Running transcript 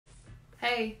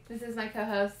Hey, this is my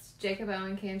co-host, Jacob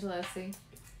Owen Cangelosi.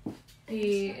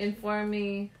 He informed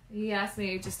me, he asked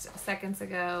me just seconds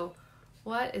ago,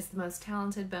 what is the most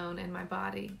talented bone in my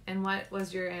body? And what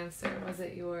was your answer? Was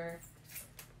it your...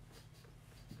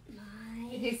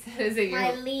 He said, is it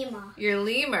my lemur? Your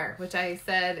lemur, which I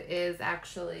said is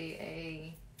actually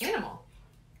a animal.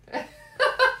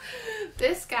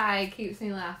 This guy keeps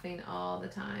me laughing all the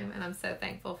time, and I'm so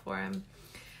thankful for him.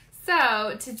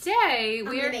 So today I'm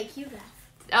gonna make you laugh.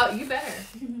 Oh, you better.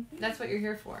 That's what you're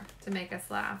here for, to make us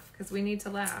laugh, because we need to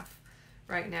laugh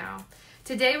right now.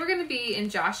 Today we're going to be in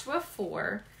Joshua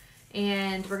 4,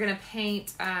 and we're going to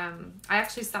paint. I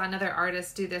actually saw another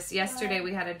artist do this yesterday.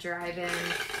 We had a drive-in.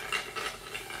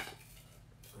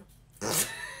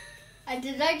 I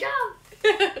did my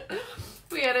job.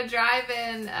 We had a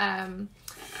drive-in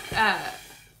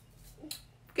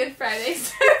Good Friday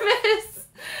service.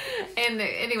 And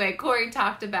anyway, Corey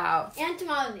talked about... And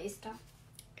tomorrow Easter.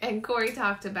 And Corey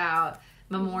talked about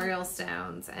memorial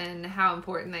stones and how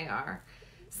important they are.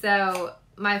 So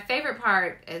my favorite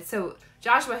part is, so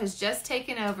Joshua has just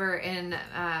taken over in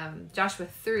Joshua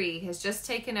 3 has just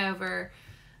taken over,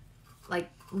 like,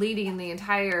 leading the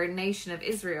entire nation of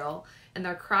Israel, and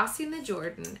they're crossing the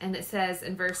Jordan, and it says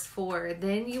in verse 4,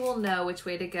 then you will know which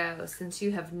way to go, since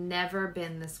you have never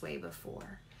been this way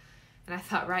before. And I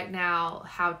thought right now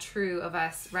how true of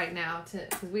us right now,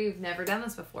 because we've never done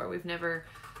this before. We've never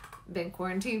been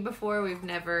quarantined before. We've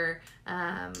never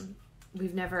had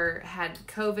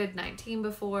COVID-19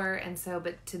 before, and so,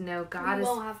 but to know God we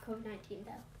won't have COVID-19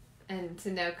 though, and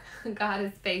to know God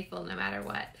is faithful no matter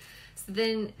what. So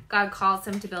then God calls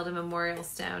him to build a memorial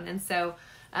stone, and so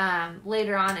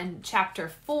later on in chapter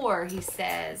 4, he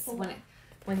says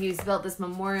when he's built this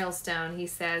memorial stone, he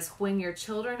says, when your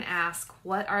children ask,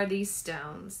 what are these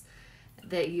stones?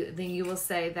 Then you will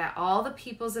say that all the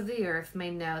peoples of the earth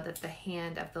may know that the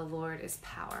hand of the Lord is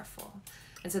powerful.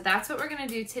 And so that's what we're going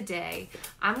to do today.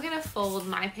 I'm going to fold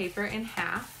my paper in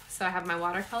half. So I have my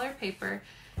watercolor paper,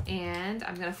 and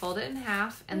I'm going to fold it in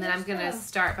half, and then I'm going to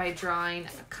start by drawing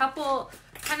a couple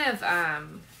kind of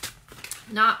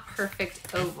not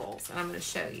perfect ovals, and I'm going to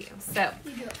show you. So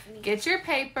get your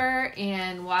paper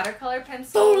and watercolor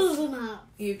pencils.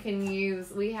 You can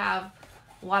use, we have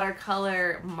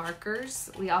watercolor markers.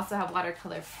 We also have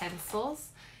watercolor pencils.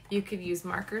 You could use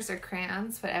markers or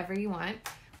crayons, whatever you want.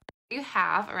 You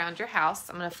have around your house.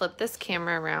 I'm going to flip this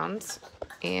camera around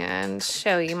and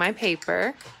show you my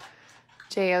paper.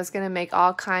 J.O.'s going to make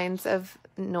all kinds of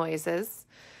noises.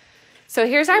 So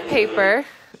here's our paper.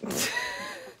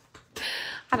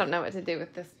 I don't know what to do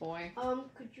with this boy.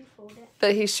 Could you fold it?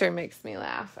 But he sure makes me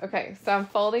laugh. Okay, so I'm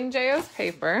folding J.O.'s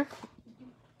paper.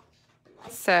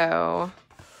 So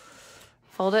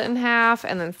fold it in half,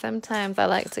 and then sometimes I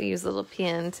like to use a little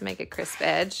pin to make a crisp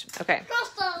edge. Okay.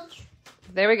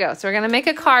 There we go. So we're going to make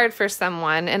a card for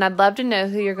someone, and I'd love to know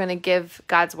who you're going to give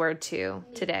God's word to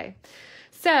today.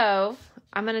 So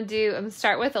I'm going to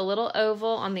start with a little oval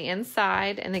on the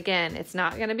inside, and again, it's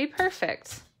not going to be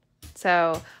perfect.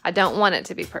 So I don't want it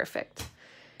to be perfect.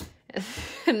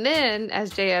 And then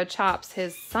as J.O. chops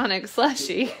his Sonic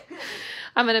slushie,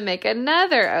 I'm going to make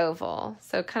another oval.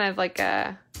 So kind of like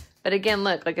a, but again,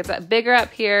 look, like it's bigger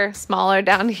up here, smaller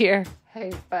down here.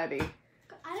 Hey, buddy.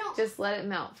 Just let it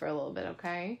melt for a little bit,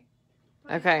 okay?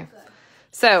 Okay.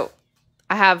 So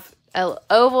I have an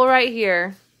oval right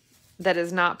here that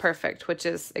is not perfect, which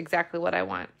is exactly what I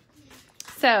want.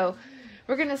 So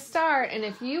we're going to start, and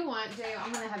if you want, Jay,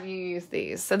 I'm going to have you use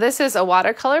these. So this is a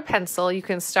watercolor pencil. You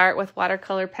can start with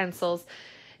watercolor pencils,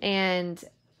 and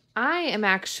I am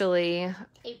actually...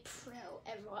 a pro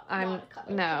at watercolor.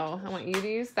 No, I want you to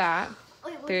use that.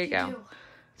 Wait, there you go.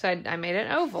 So I made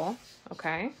an oval,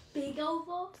 okay? Big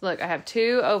oval? Look, I have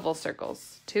two oval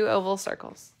circles.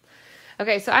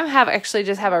 Okay, so actually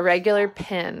just have a regular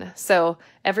pin. So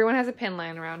everyone has a pin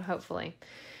lying around, hopefully.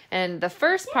 And the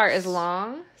first part is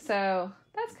long, so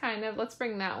that's kind of, let's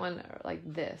bring that one like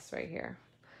this right here.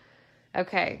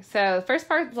 Okay, so the first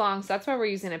part is long, so that's why we're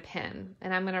using a pen.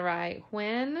 And I'm going to write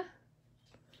when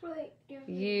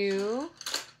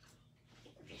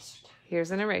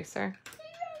here's an eraser.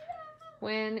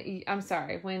 When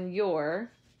your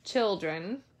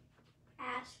children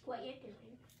ask what you're doing.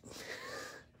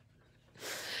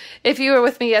 If you were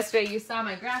with me yesterday, you saw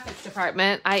my graphics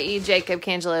department, i.e. Jacob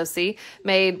Cangelosi,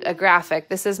 made a graphic.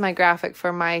 This is my graphic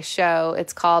for my show.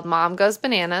 It's called Mom Goes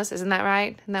Bananas. Isn't that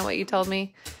right? Isn't that what you told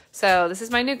me? So this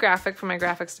is my new graphic for my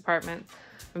graphics department.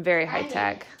 I'm very high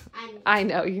tech. I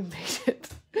know you made it.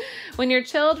 When your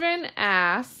children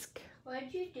ask, what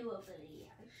did you do over the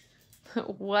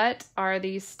years? What are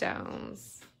these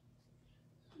stones?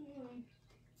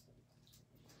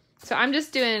 So I'm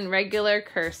just doing regular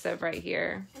cursive right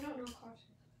here. I don't know cursive.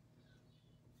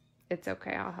 It's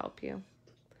okay, I'll help you.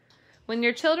 When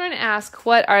your children ask,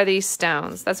 what are these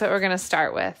stones? That's what we're going to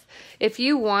start with. If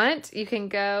you want, you can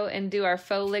go and do our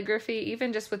foligraphy,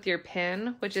 even just with your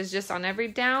pen, which is just on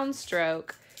every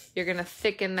downstroke, you're going to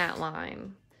thicken that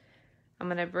line. I'm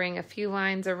going to bring a few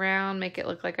lines around, make it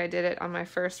look like I did it on my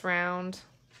first round.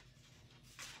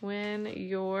 When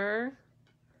your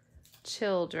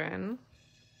children...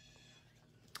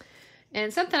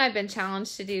 And something I've been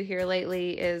challenged to do here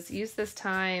lately is use this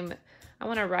time. I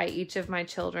want to write each of my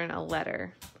children a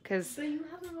letter because But you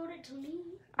haven't wrote it to me.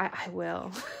 I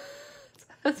will.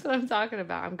 That's what I'm talking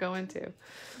about. I'm going to.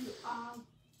 I'm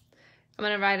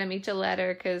going to write them each a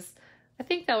letter because I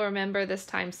think they'll remember this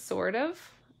time sort of.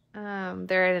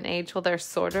 They're at an age where they're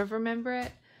sort of remember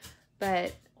it.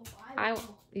 But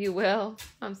you will.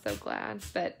 I'm so glad.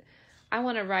 But I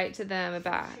want to write to them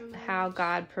about how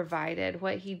God provided,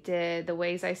 what he did, the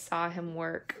ways I saw him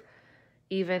work,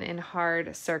 even in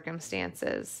hard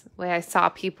circumstances, the way I saw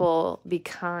people be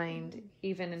kind,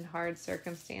 even in hard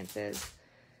circumstances.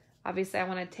 Obviously, I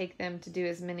want to take them to do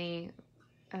as many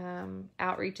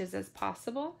outreaches as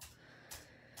possible.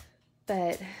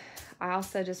 But I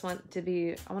also just want to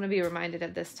be reminded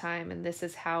of this time, and this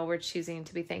is how we're choosing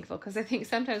to be thankful. Because I think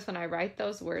sometimes when I write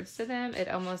those words to them, it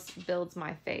almost builds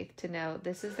my faith to know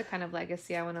this is the kind of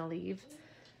legacy I want to leave.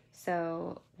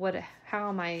 So how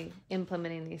am I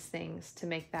implementing these things to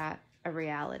make that a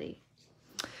reality?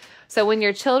 So when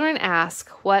your children ask,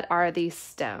 what are these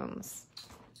stones?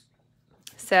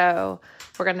 So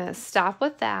we're going to stop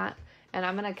with that. And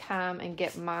I'm going to come and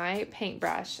get my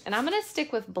paintbrush. And I'm going to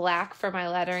stick with black for my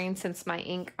lettering since my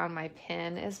ink on my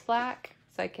pen is black.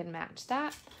 So I can match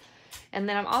that. And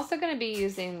then I'm also going to be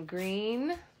using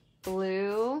green,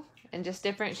 blue, and just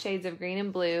different shades of green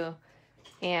and blue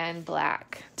and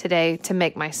black today to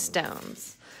make my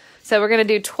stones. So we're going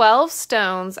to do 12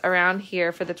 stones around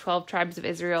here for the 12 tribes of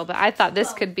Israel. But I thought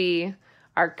this could be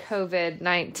our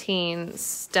COVID-19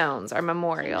 stones, our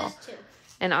memorial.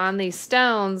 And on these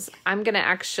stones, I'm going to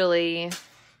actually,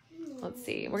 let's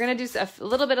see, we're going to do a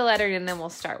little bit of lettering and then we'll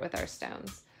start with our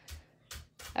stones.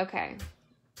 Okay.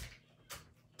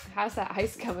 How's that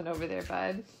ice coming over there,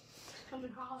 bud? It's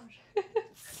coming hard.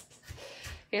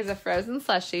 Here's a frozen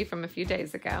slushie from a few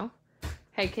days ago.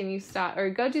 Hey, can you stop, or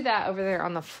go do that over there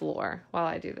on the floor while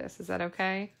I do this. Is that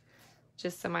okay?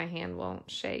 Just so my hand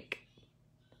won't shake.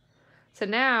 So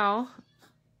now,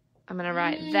 I'm going to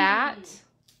write that.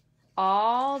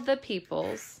 All the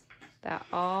peoples, that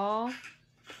all, and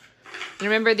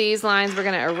remember these lines, we're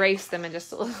going to erase them in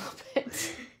just a little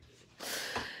bit.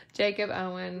 Jacob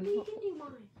Owen. You can do mine.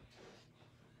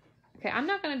 Okay, I'm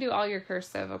not going to do all your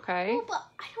cursive, okay? Oh, but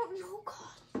I don't know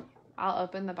cursive. I'll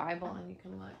open the Bible and you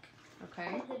can look,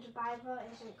 okay? The Bible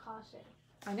isn't cursive.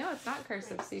 I know it's not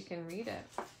cursive, so you can read it.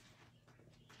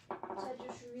 So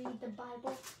just read the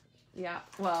Bible. Yeah,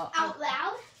 well. Out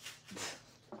loud?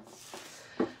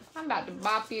 I'm about to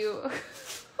bop you.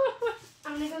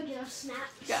 I'm gonna go get a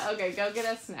snack. Okay, go get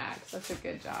a snack. That's a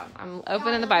good job. I'm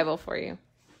opening the Bible for you.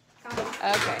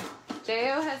 Okay.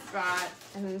 Jo has brought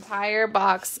an entire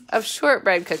box of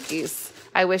shortbread cookies.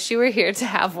 I wish you were here to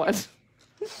have one.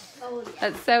 Oh, yeah.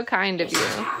 That's so kind of you.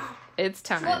 It's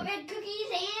time. Shortbread cookies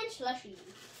and slushies.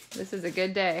 This is a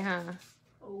good day, huh?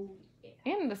 Oh,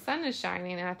 yeah. And the sun is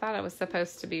shining, and I thought it was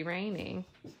supposed to be raining.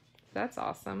 That's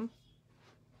awesome.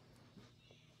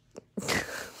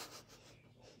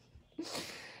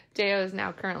 Jo is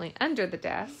now currently under the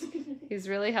desk. He's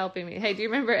really helping me. Hey, do you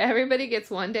remember everybody gets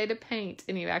one day to paint,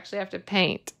 and you actually have to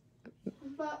paint?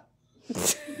 But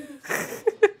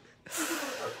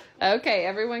Okay,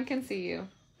 everyone can see you.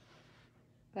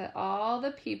 But all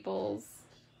the peoples.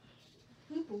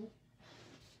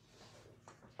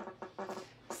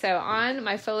 So on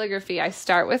my foligraphy, I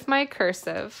start with my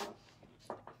cursive.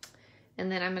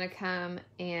 And then I'm going to come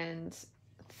and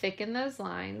thicken those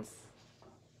lines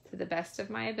to the best of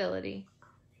my ability.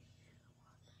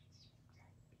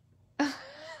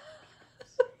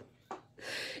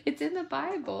 It's in the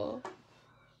Bible.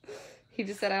 He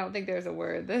just said, I don't think there's a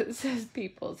word that says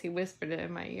peoples. He whispered it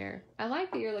in my ear. I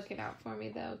like that you're looking out for me,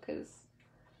 though, because...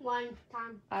 One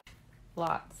time.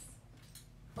 Lots.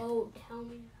 Oh, tell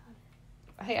me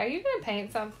about Hey, are you going to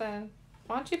paint something?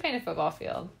 Why don't you paint a football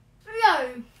field?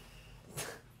 it.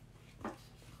 No.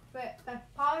 But that's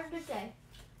part of the day.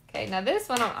 Okay, now this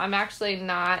one, I'm actually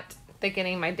not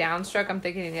thickening my downstroke. I'm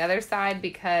thickening the other side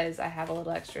because I have a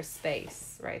little extra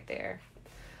space right there.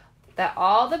 That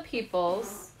all the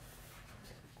peoples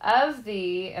of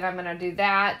the, and I'm going to do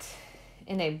that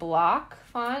in a block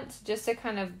font just to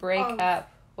kind of break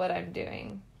up what I'm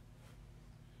doing.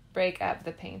 break up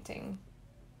the painting.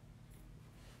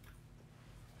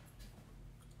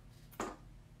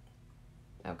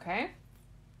 Okay.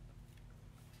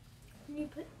 Can you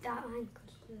put that line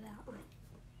close to that line?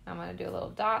 I'm going to do a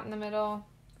little dot in the middle.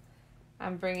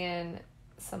 I'm bringing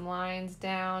some lines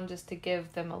down just to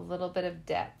give them a little bit of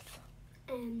depth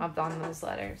on those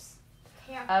letters.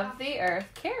 Of the earth.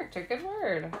 Character. Good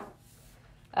word.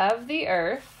 Of the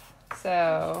earth.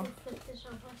 So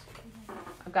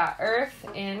I've got earth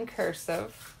in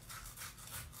cursive.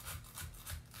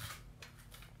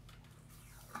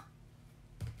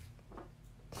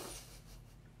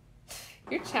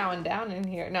 You're chowing down in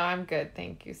here. No, I'm good.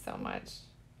 Thank you so much.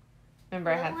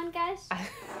 Remember, I had one, guys.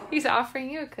 He's offering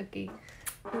you a cookie.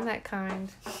 Isn't that kind?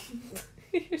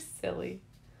 You're silly.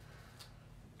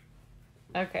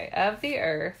 Okay, of the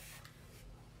earth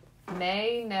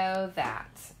may know that.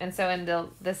 And so in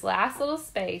this last little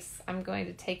space, I'm going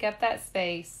to take up that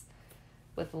space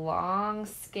with long,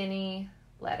 skinny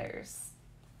letters.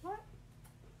 What?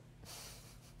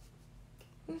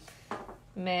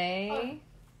 May.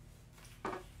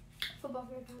 Football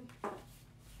fair time.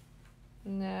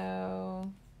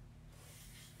 No.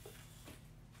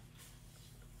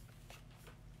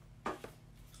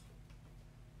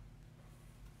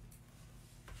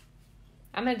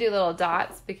 I'm going to do little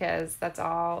dots because that's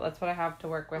what I have to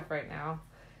work with right now.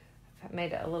 I've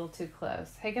made it a little too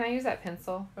close. Hey, can I use that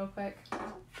pencil real quick?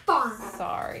 Fine.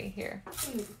 Sorry, here.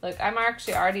 Look, I'm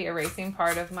actually already erasing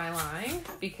part of my line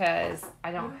because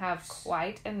I don't have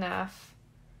quite enough.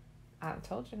 I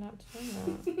told you not to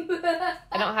do that.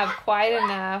 I don't have quite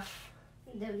enough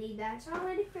That's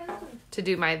already frozen. to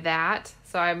do my that.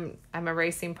 So I'm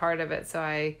erasing part of it so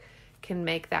I can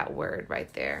make that word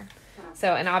right there.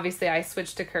 So, and obviously I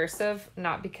switched to cursive,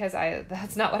 not because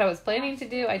that's not what I was planning to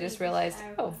do. I just realized,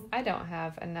 oh, I don't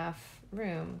have enough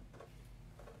room.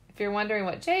 If you're wondering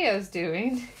what J.O.'s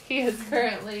doing, he has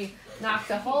currently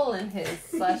knocked a hole in his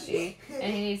slushie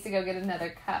and he needs to go get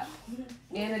another cup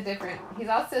and he's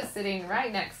also sitting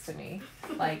right next to me,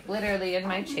 like literally in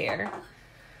my chair.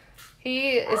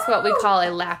 He is what we call a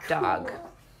lap dog.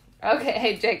 Okay,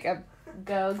 hey Jacob,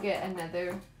 go get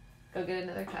another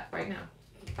cup right now.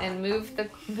 And move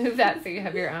that so you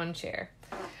have your own chair.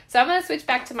 So I'm going to switch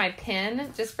back to my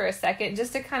pen just for a second,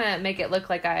 just to kind of make it look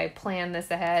like I planned this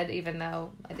ahead, even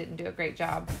though I didn't do a great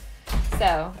job.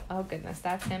 So, oh goodness,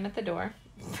 that's him at the door.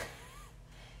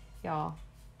 Y'all,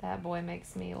 that boy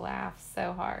makes me laugh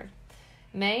so hard.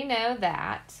 May know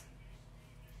that,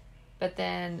 but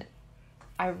then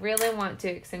I really want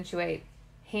to accentuate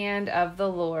hand of the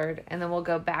Lord, and then we'll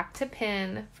go back to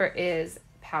pen for is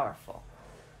powerful.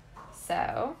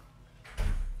 So,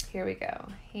 here we go.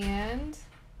 Hand.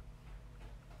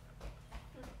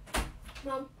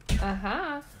 Mom.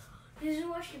 Uh-huh. This is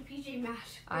watching PJ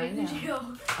Masks. I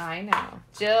know.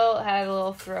 Jill had a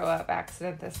little throw up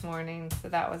accident this morning, so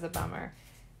that was a bummer.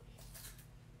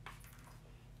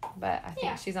 But I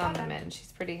think she's on the mend.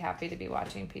 She's pretty happy to be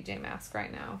watching PJ Masks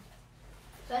right now.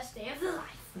 Best day of the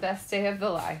life. Best day of the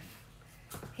life.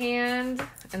 Hand,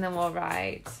 and then we'll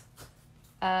write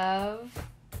of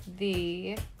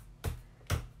the.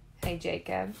 Hey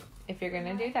Jacob, if you're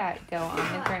gonna do that, go on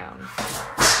the ground.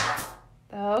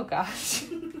 Oh gosh.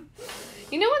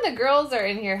 You know when the girls are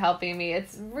in here helping me,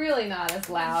 it's really not as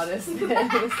loud as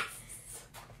this.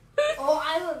 Oh,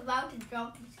 I was about to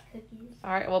drop these cookies.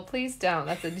 Alright, well please don't.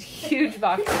 That's a huge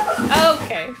box.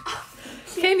 Okay.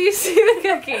 Can you see the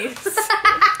cookies?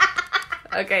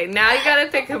 Okay, now you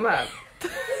gotta pick them up.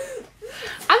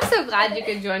 I'm so glad you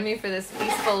could join me for this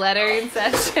peaceful lettering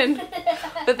session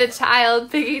with a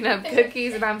child picking up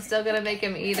cookies, and I'm still going to make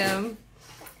him eat them.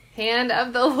 Hand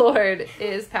of the Lord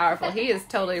is powerful. He is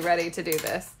totally ready to do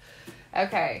this.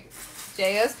 Okay,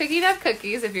 J.O.'s picking up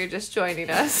cookies if you're just joining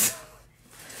us.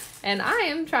 And I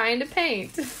am trying to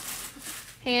paint.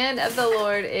 Hand of the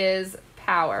Lord is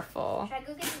powerful. Should I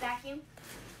go get the vacuum?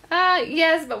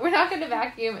 Yes, but we're not going to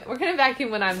vacuum. We're going to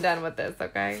vacuum when I'm done with this,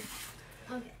 okay?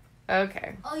 Okay.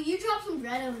 Okay. Oh, you dropped some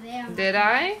bread over there. Did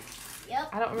I? Yep.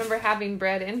 I don't remember having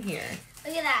bread in here.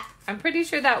 Look at that. I'm pretty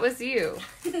sure that was you.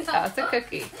 No. Oh, it's a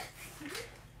cookie.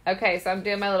 Okay, so I'm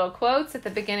doing my little quotes at the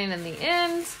beginning and the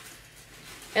end.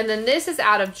 And then this is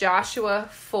out of Joshua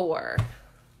 4.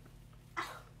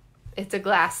 It's a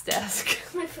glass desk.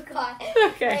 I forgot.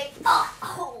 Okay. Like,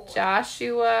 oh.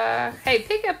 Joshua. Hey,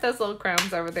 pick up those little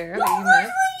crumbs over there. No, that you that's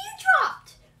missed. what you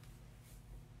dropped.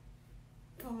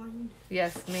 Fine.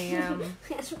 Yes, ma'am.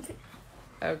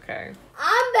 Okay.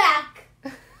 I'm back.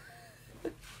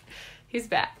 He's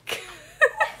back.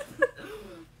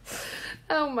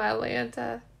 Oh, my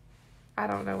Lanta. I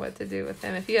don't know what to do with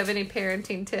him. If you have any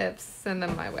parenting tips, send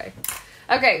them my way.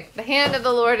 Okay, the hand of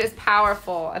the Lord is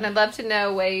powerful, and I'd love to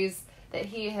know ways that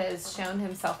he has shown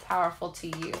himself powerful to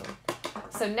you.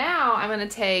 So now I'm going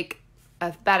to take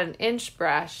about an inch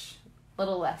brush, a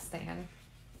little less than,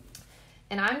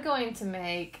 and I'm going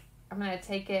to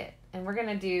take it, and we're going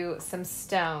to do some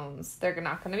stones. They're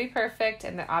not going to be perfect,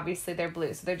 and obviously they're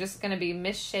blue, so they're just going to be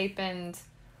misshapen,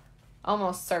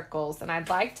 almost circles, and I'd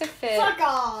like to fit...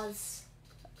 Circles!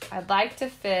 I'd like to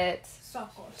fit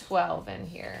Circles. 12 in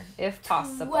here, if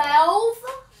possible. 12?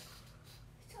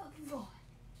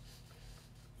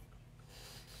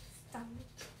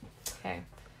 Okay.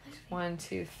 1,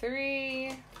 2,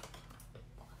 3.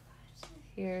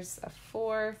 Here's a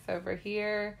 4th over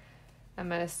here. I'm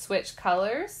going to switch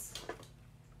colors.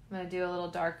 I'm going to do a little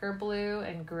darker blue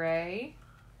and gray.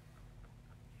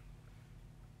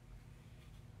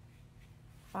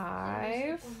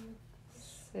 5,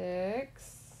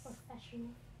 6.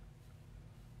 Professional.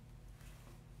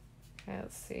 Okay,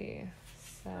 let's see.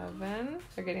 7.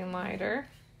 They're getting lighter.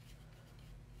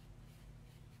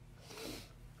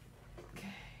 Okay.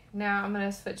 Now I'm going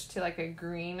to switch to like a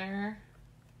greener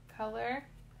color.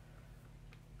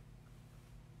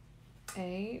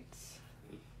 8.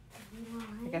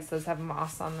 I guess those have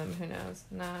moss on them. Who knows?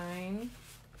 9.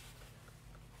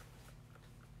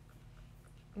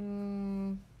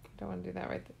 Don't want to do that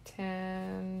right there.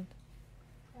 10.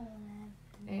 11.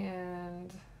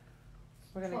 And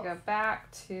we're going to go back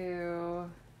to...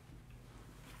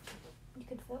 You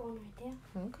could put one right there.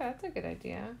 Okay, that's a good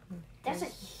idea. That's a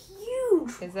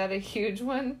huge Is that a huge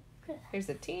one? Here's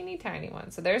a teeny tiny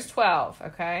one. So there's 12,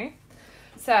 okay?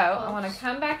 So I want to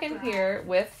come back in here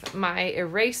with my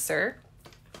eraser,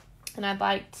 and I'd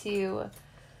like to,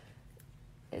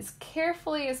 as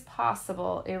carefully as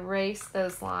possible, erase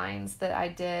those lines that I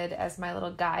did as my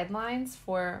little guidelines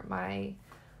for my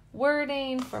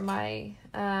wording, for my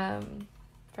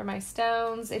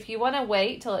stones. If you want to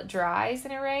wait till it dries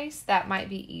and erase, that might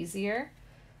be easier.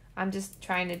 I'm just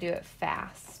trying to do it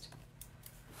fast.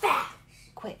 Fast.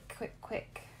 Quick.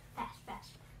 Fast.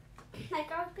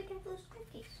 Like I was picking up those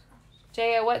cookies.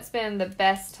 Jaya, what's been the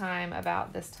best time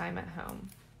about this time at home?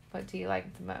 What do you like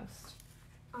the most?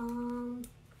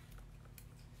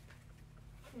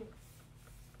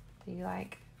 Do you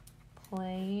like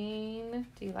playing?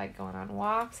 Do you like going on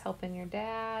walks, helping your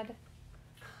dad?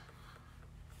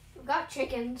 We got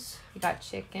chickens. You got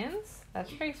chickens?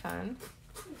 That's pretty fun.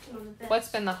 It's one of the best. What's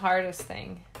been the hardest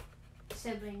thing?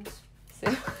 Siblings.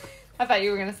 I thought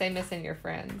you were going to say missing your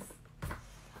friends.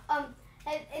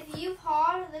 If you've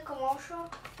heard the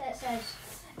commercial that says,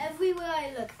 "Everywhere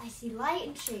I look, I see light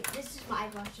and shape." This is my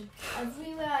version.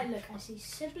 Everywhere I look, I see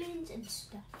siblings and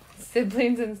stuff.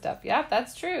 Siblings and stuff. Yeah,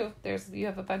 that's true. You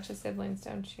have a bunch of siblings,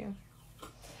 don't you?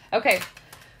 Okay.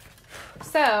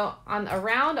 So,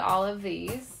 around all of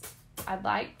these, I'd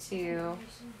like to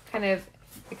kind of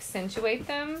accentuate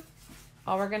them.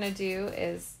 All we're going to do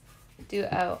is do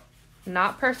a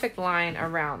not perfect line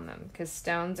around them, because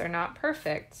stones are not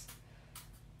perfect.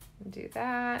 Do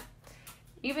that.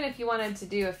 Even if you wanted to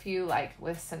do a few like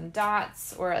with some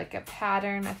dots or like a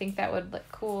pattern, I think that would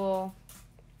look cool.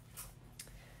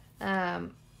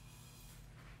 What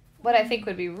I think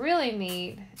would be really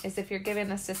neat is if you're giving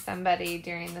this to somebody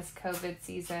during this COVID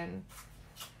season,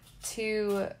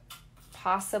 to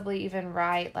possibly even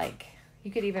write, like, you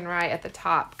could even write at the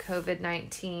top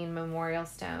COVID-19 memorial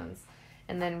stones,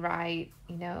 and then write,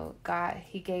 God,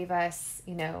 he gave us,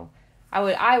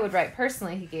 I would write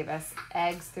personally, he gave us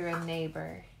eggs through a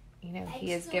neighbor.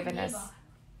 He has given us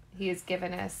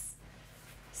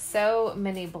so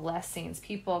many blessings.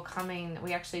 People coming,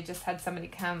 we actually just had somebody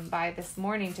come by this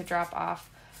morning to drop off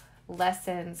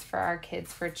lessons for our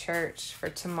kids for church for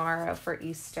tomorrow for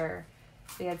Easter.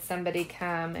 We had somebody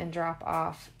come and drop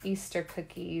off Easter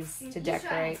cookies to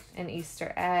decorate and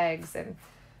Easter eggs. And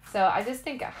so I just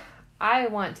think I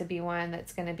want to be one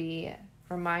that's going to be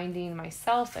reminding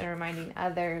myself and reminding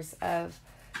others of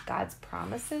God's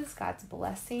promises, God's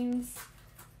blessings.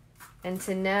 And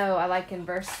to know, I like in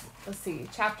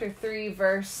chapter 3,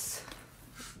 verse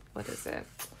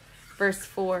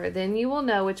 4, then you will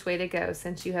know which way to go,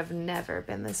 since you have never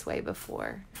been this way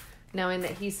before. Knowing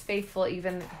that he's faithful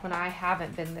even when I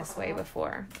haven't been this way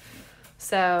before.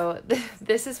 So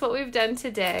this is what we've done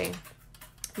today.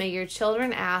 May your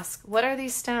children ask, what are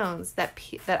these stones? That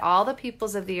all the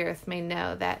peoples of the earth may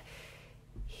know that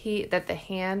the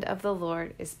hand of the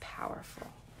Lord is powerful.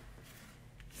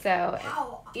 So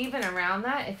even around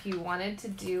that, if you wanted to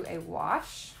do a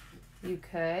wash, you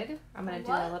could. I'm going to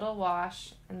do a little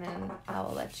wash, and then I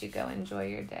will let you go enjoy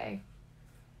your day.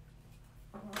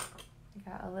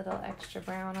 Got a little extra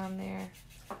brown on there.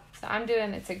 So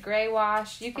it's a gray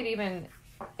wash. You could even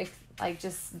like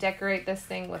just decorate this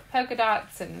thing with polka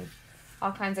dots and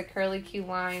all kinds of curly Q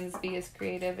lines. Be as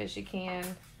creative as you can.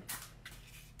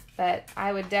 But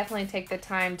I would definitely take the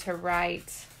time to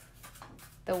write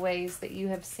the ways that you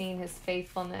have seen his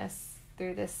faithfulness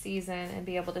through this season and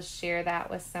be able to share that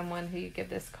with someone who you give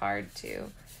this card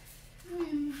to.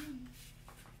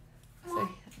 So,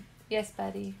 yes,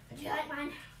 buddy. Do you like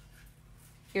mine?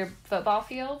 Your football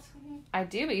field? I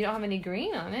do, but you don't have any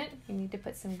green on it. You need to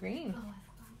put some green.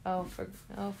 Oh, I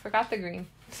forgot. Forgot the green.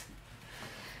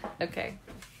 Okay.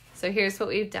 So here's what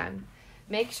we've done.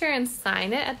 Make sure and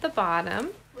sign it at the bottom.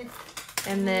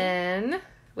 And then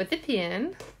with a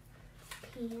pin.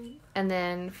 And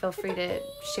then feel free to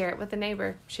share it with a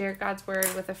neighbor. Share God's word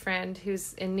with a friend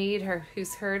who's in need or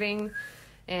who's hurting.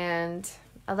 And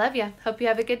I love you. Hope you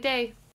have a good day.